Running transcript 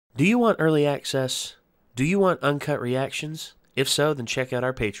Do you want early access? Do you want uncut reactions? If so, then check out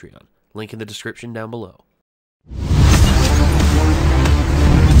our Patreon. Link in the description down below.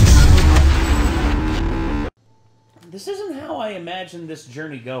 This isn't how I imagined this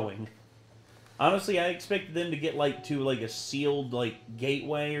journey going. Honestly, I expected them to get to a sealed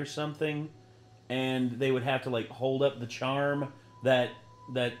gateway or something, and they would have to hold up the charm that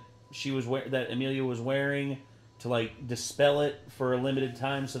Amelia was wearing to dispel it for a limited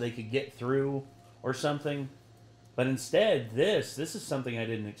time so they could get through or something. But instead, this is something I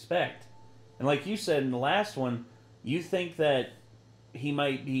didn't expect. And like you said in the last one, you think that he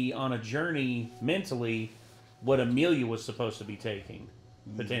might be on a journey mentally what Amelia was supposed to be taking,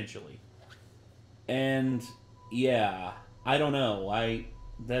 potentially. And yeah, I don't know.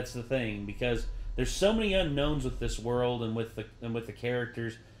 That's the thing, because there's so many unknowns with this world and with the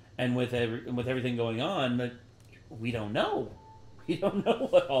characters and with everything going on that we don't know. We don't know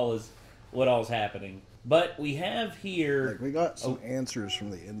what all is happening. But we have here... we got some answers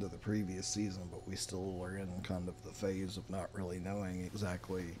from the end of the previous season, but we still are in kind of the phase of not really knowing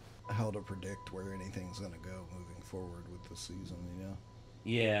exactly how to predict where anything's going to go moving forward with the season, you know?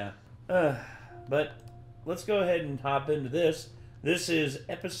 Yeah. But let's go ahead and hop into this. This is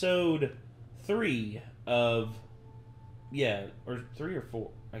episode 3 of... Yeah, or 3 or 4.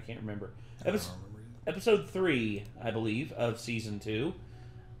 I can't remember. Episode 3, I believe, of Season 2.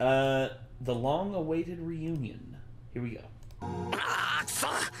 The long-awaited reunion. Here we go.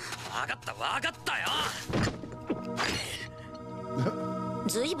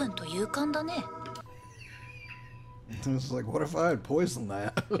 It's like, what if I had poisoned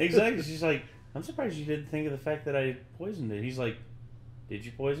that? Exactly. She's like, I'm surprised you didn't think of the fact that I poisoned it. He's like, did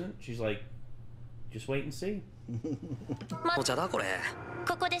you poison it? She's like, just wait and see.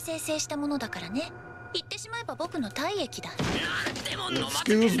 Excuse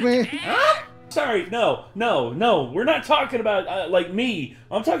me? Huh? Sorry, no. We're not talking about, me.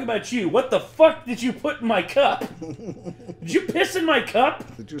 I'm talking about you. What the fuck did you put in my cup? Did you piss in my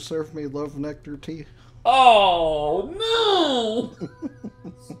cup? Did you serve me love nectar tea? Oh, no!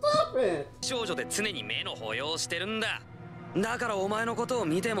 Stop it!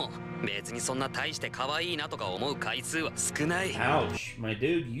 Ouch, my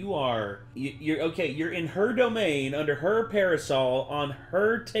dude, you're okay, you're in her domain, under her parasol, on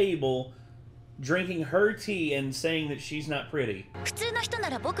her table, drinking her tea and saying that she's not pretty.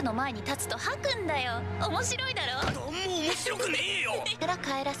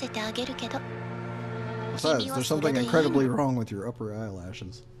 Besides, there's something incredibly wrong with your upper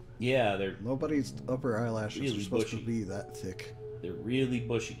eyelashes. Yeah, they're... Nobody's upper eyelashes really are supposed bushy. to be that thick. They're really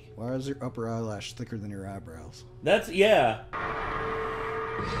bushy. Why is your upper eyelash thicker than your eyebrows? That's... yeah.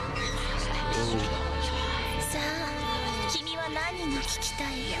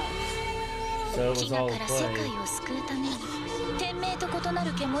 So it was all a play.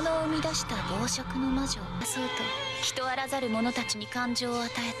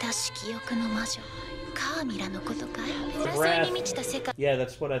 Yeah,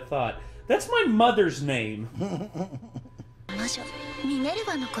 that's what I thought. That's my mother's name.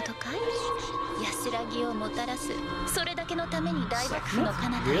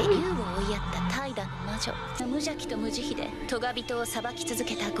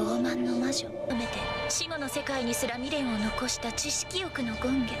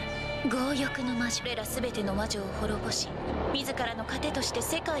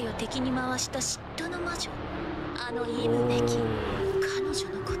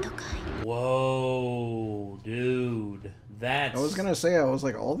 Whoa, dude. That's... I was gonna say, I was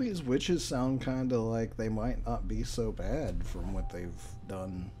like, all these witches sound kind of like they might not be so bad from what they've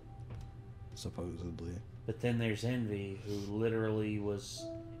done, supposedly. But then there's Envy, who literally was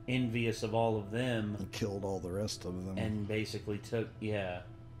envious of all of them. And killed all the rest of them. And basically took the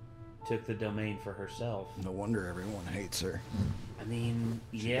domain for herself. No wonder everyone hates her. I mean,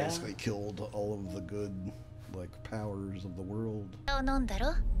 She basically killed all of the good, powers of the world.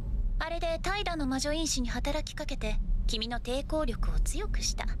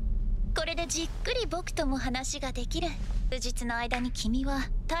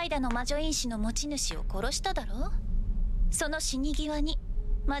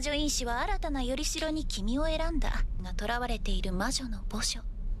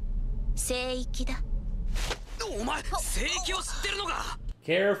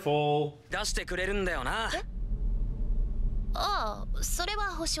 Careful. ああ、それ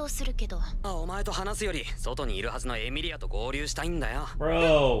は保証するけど。お前と話すより外にいるはずのエミリアと合流したいんだよ。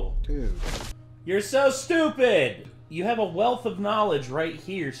Bro, Dude. You're so stupid. You have a wealth of knowledge right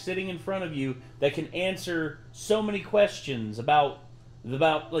here, sitting in front of you, that can answer so many questions about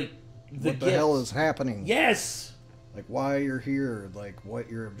About like what the hell is happening? Yes. Like why you're here, like what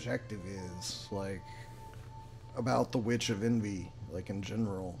your objective is, like about the Witch of Envy, like in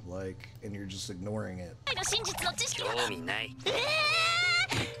general, like, and you're just ignoring it.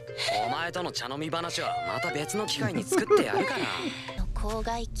 お前との茶飲み話はまた別の機会に作ってやるから。口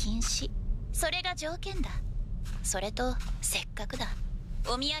外禁止。それが条件だ。それとせっかくだ。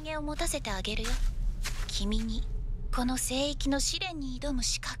お土産を持たせてあげるよ。君にこの聖域の試練に挑む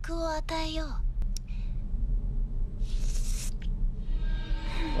資格を与えよう。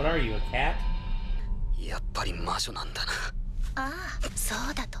What are you, a cat? やっぱり魔女なんだな。ああ、そ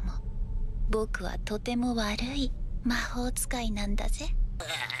うだとも。僕はとても悪い魔法使いなんだぜ。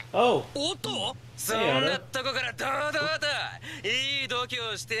Oh. おっと、そんなとこから堂々といい度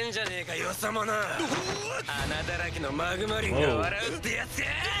胸してんじゃねえかよそ者。穴だらけのマグマリンが笑うってやつか。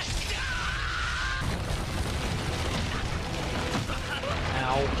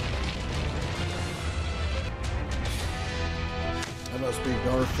Ow. That must be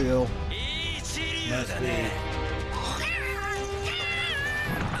Garfield. Must be.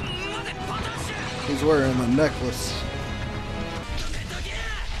 He's wearing the necklace.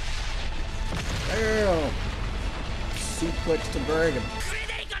 Damn! Suplex to Dragon.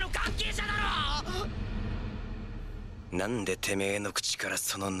 なんでてめえの口から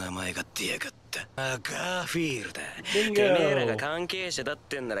その名前が出やがった。あ、ガーフィールだ。Bingo. てめえらが関係者だっ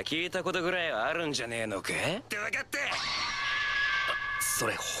てんなら聞いたことぐらいはあるんじゃねえのかって分かって。そ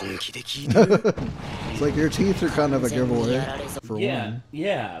れ本気で聞いてる。It's like your teeth are kind of a giveaway for one.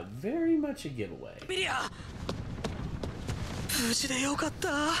 Yeah, very much a giveaway. ミリア、無事でよかった。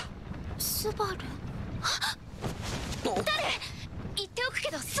スバル。誰？言っておく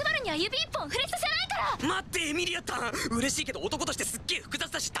けど、スバルには指一本触れさせないから。待って、エミリアったん。嬉しいけど男としてすっげえ複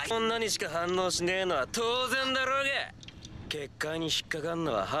雑だし、女にしか反応しねえのは当然だろうが。結界に引っかかん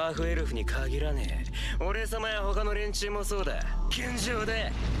のはハーフエルフに限らねえ。俺様や他の連中もそうだ。現状だ。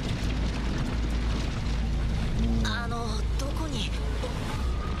どこに？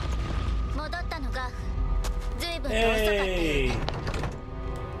戻ったのがずいぶんと遅かった。Hey.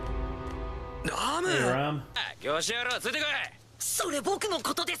 ラム。Hey, Ram. よしやろう、ついてこい。それ僕の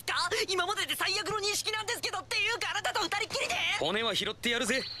ことですか？今までで最悪の認識なんですけどっていうか、あなたと二人っきりで。骨は拾ってやる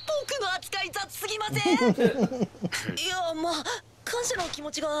ぜ。僕の扱い雑すぎません？いや、まあ感謝の気持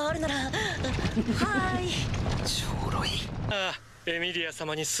ちがあるなら。はい。ちょろい。ああ、エミリア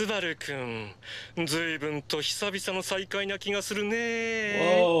様にスバル君、随分と久々の再会な気がする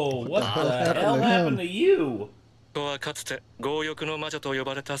ね。Whoa, what the hell happened to you? ここはかつて強欲の魔女と呼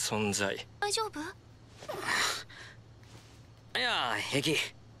ばれた存在。大丈夫？いや、平気。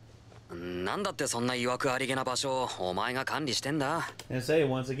なんだってそんな曰くありげな場所をお前が管理してんだ。And say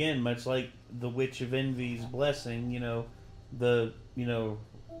once again, much like the Witch of Envy's blessing, the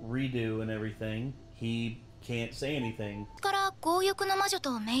redo and everything, he can't say anything. から強欲の魔女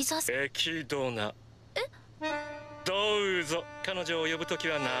とメイザース。適度な。どうぞ、彼女を呼ぶとき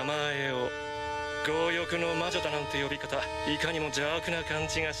は名前を。強欲の魔女だなんて呼び方、いかにも邪悪な感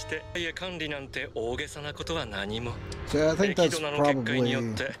じがして、いえ管理なんて大げさなことは何も。So I think that's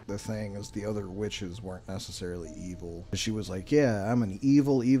probably the thing, is the other witches weren't necessarily evil. She was like, yeah, I'm an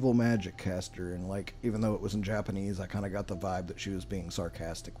evil magic caster, and like, even though it was in Japanese, I kind of got the vibe that she was being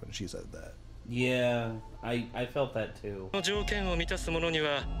sarcastic when she said that. Yeah, I felt that too. 条件を満たす者に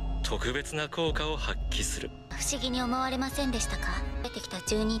は特別な効果を発揮する。不思議に思われませんでしたか？出てきた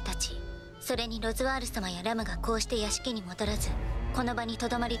住人たち。それにロズワール様やラムがこうして屋敷に戻らず、この場に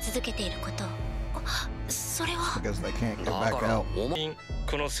留まり続けていることを。それは。Because they can't get back out.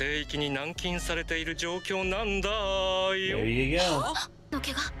 この聖域に軟禁されている状況なんだよ。There you go. の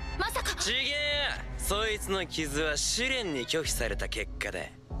怪我、まさか。ちげえ。そいつの傷は試練に拒否された結果だ。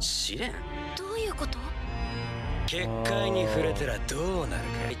試練？どういうこと？結界に触れたらどうなる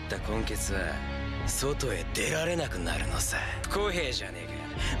か。いった根血は外へ出られなくなるのさ。不公平じゃねえか。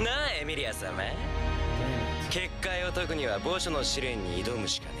なあエミリア様。結界を解くには墓所の試練に挑む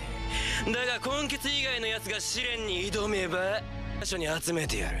しかねえ。だが根血以外のやつが試練に挑めば場所に集め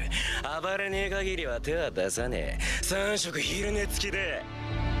てやる。暴れねえ限りは手は出さねえ。3食昼寝付きで。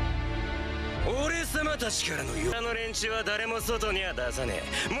俺様たちからのあの連中は誰も外には出さね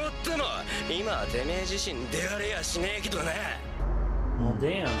え。もっとも今はてめえ自身出られやしねえけどな。 Well,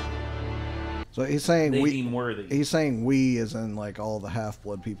 damn. So he's saying They we. deem worthy. He's saying we, as in like all the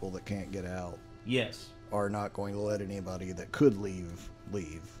half-blood people that can't get out, Yes. are not going to let anybody that could leave,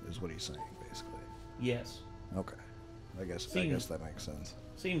 is what he's saying, basically. Yes. Okay. I guess that makes sense.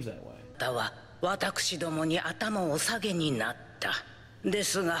 Seems that way. だは私どもに頭を下げになった。で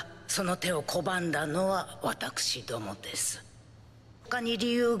すがその手を拒んだのは私どもです。他に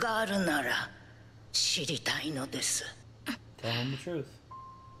理由があるなら知りたいのです。 Tell him the truth.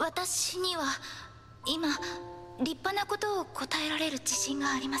 私には今立派なことを答えられる自信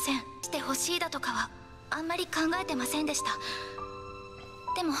がありません。してほしいだとかはあんまり考えてませんでした。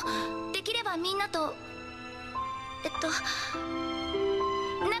でもできればみんなと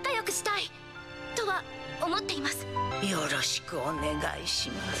仲良くしたいとは思っています。よろしくお願いし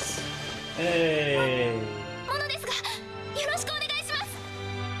ます。Hey. ものですがよろしくお願いします。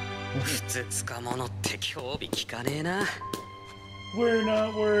ふつつか者って興味聞かねえな。 We're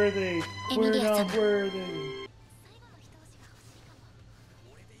not worthy. We're not worthy.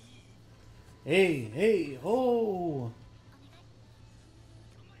 Hey, hey, ho.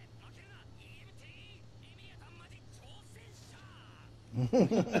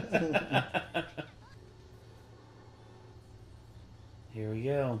 Here we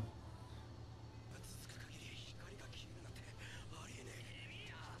go.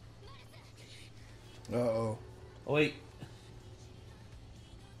 Uh-oh. Oh, wait.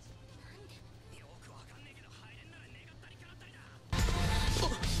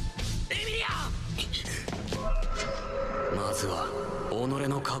 まずは己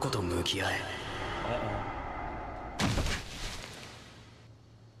の過去と向き合え。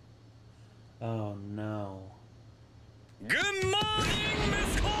Oh no. Good morning,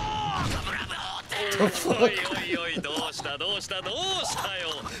 息子。おいおいおい、どうしたどうしたどうしたよ。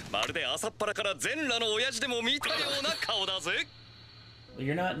まるで朝っぱらから全裸の親父でも見たような顔だぜ。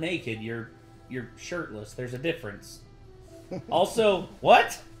You're not naked. You're shirtless. There's a difference. Also,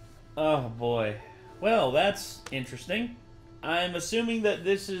 what? Oh boy. Well, that's interesting. I'm assuming that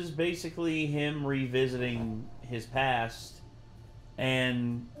this is basically him revisiting his past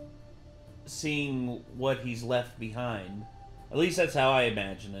and seeing what he's left behind. At least that's how I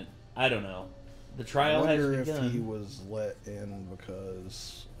imagine it. I don't know. The trial has begun. I wonder if he was let in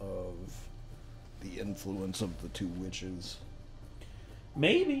because of the influence of the two witches.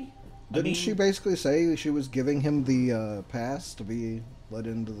 Maybe. Didn't she basically say she was giving him the pass to be let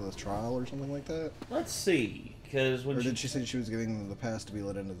into the trial or something like that? Let's see. Because when or did she say she was giving him the pass to be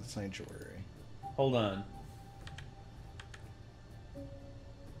let into the sanctuary? Hold on.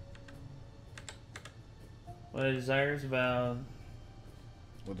 What it desires about...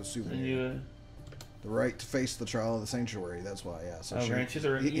 With a souvenir. The right to face the trial of the sanctuary. That's why, yeah. So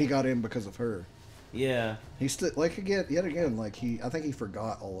he got in because of her. Yeah. He still, like, yet again, like, I think he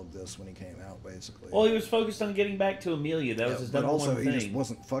forgot all of this when he came out, basically. Well, he was focused on getting back to Amelia. That was his number one thing. But also, he just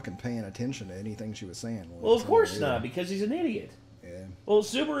wasn't fucking paying attention to anything she was saying. Well, of course not, because he's an idiot. Yeah. Well,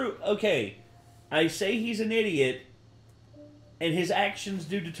 Subaru, okay, I say he's an idiot, and his actions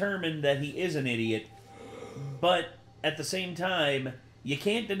do determine that he is an idiot, but at the same time, you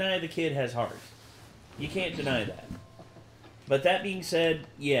can't deny the kid has heart. You can't deny that. But that being said,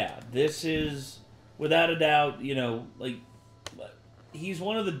 yeah, this is... Without a doubt, you know, like, he's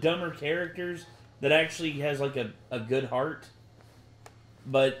one of the dumber characters that actually has, like, a good heart.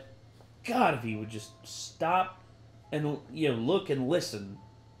 But, God, if he would just stop and, you know, look and listen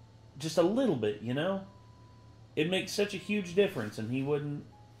just a little bit, you know? It makes such a huge difference, and he wouldn't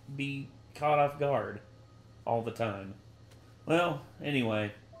be caught off guard all the time. Well,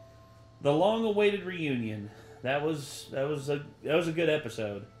 anyway, the long-awaited reunion. That was a good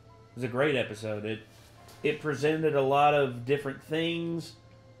episode. It was a great episode. It presented a lot of different things,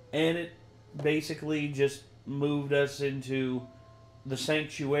 and it basically just moved us into the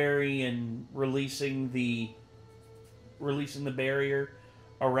sanctuary and releasing the barrier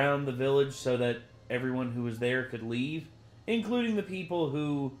around the village so that everyone who was there could leave, including the people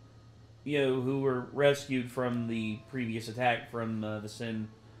who, you know, who were rescued from the previous attack from the Sin,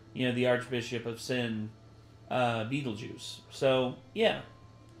 you know, the Archbishop of Sin, Beetlejuice. So yeah.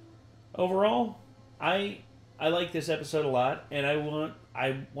 Overall, I like this episode a lot, and I want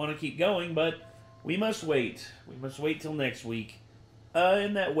to keep going, but we must wait. We must wait till next week.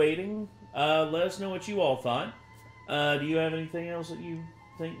 In that waiting, let us know what you all thought. Do you have anything else that you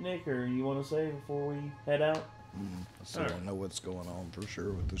think, Nick, or you want to say before we head out? I still don't know what's going on for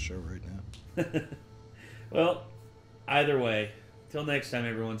sure with the show right now. Well, either way, till next time,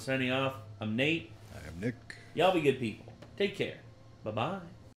 everyone. Signing off. I'm Nate. I am Nick. Y'all be good people. Take care. Bye-bye.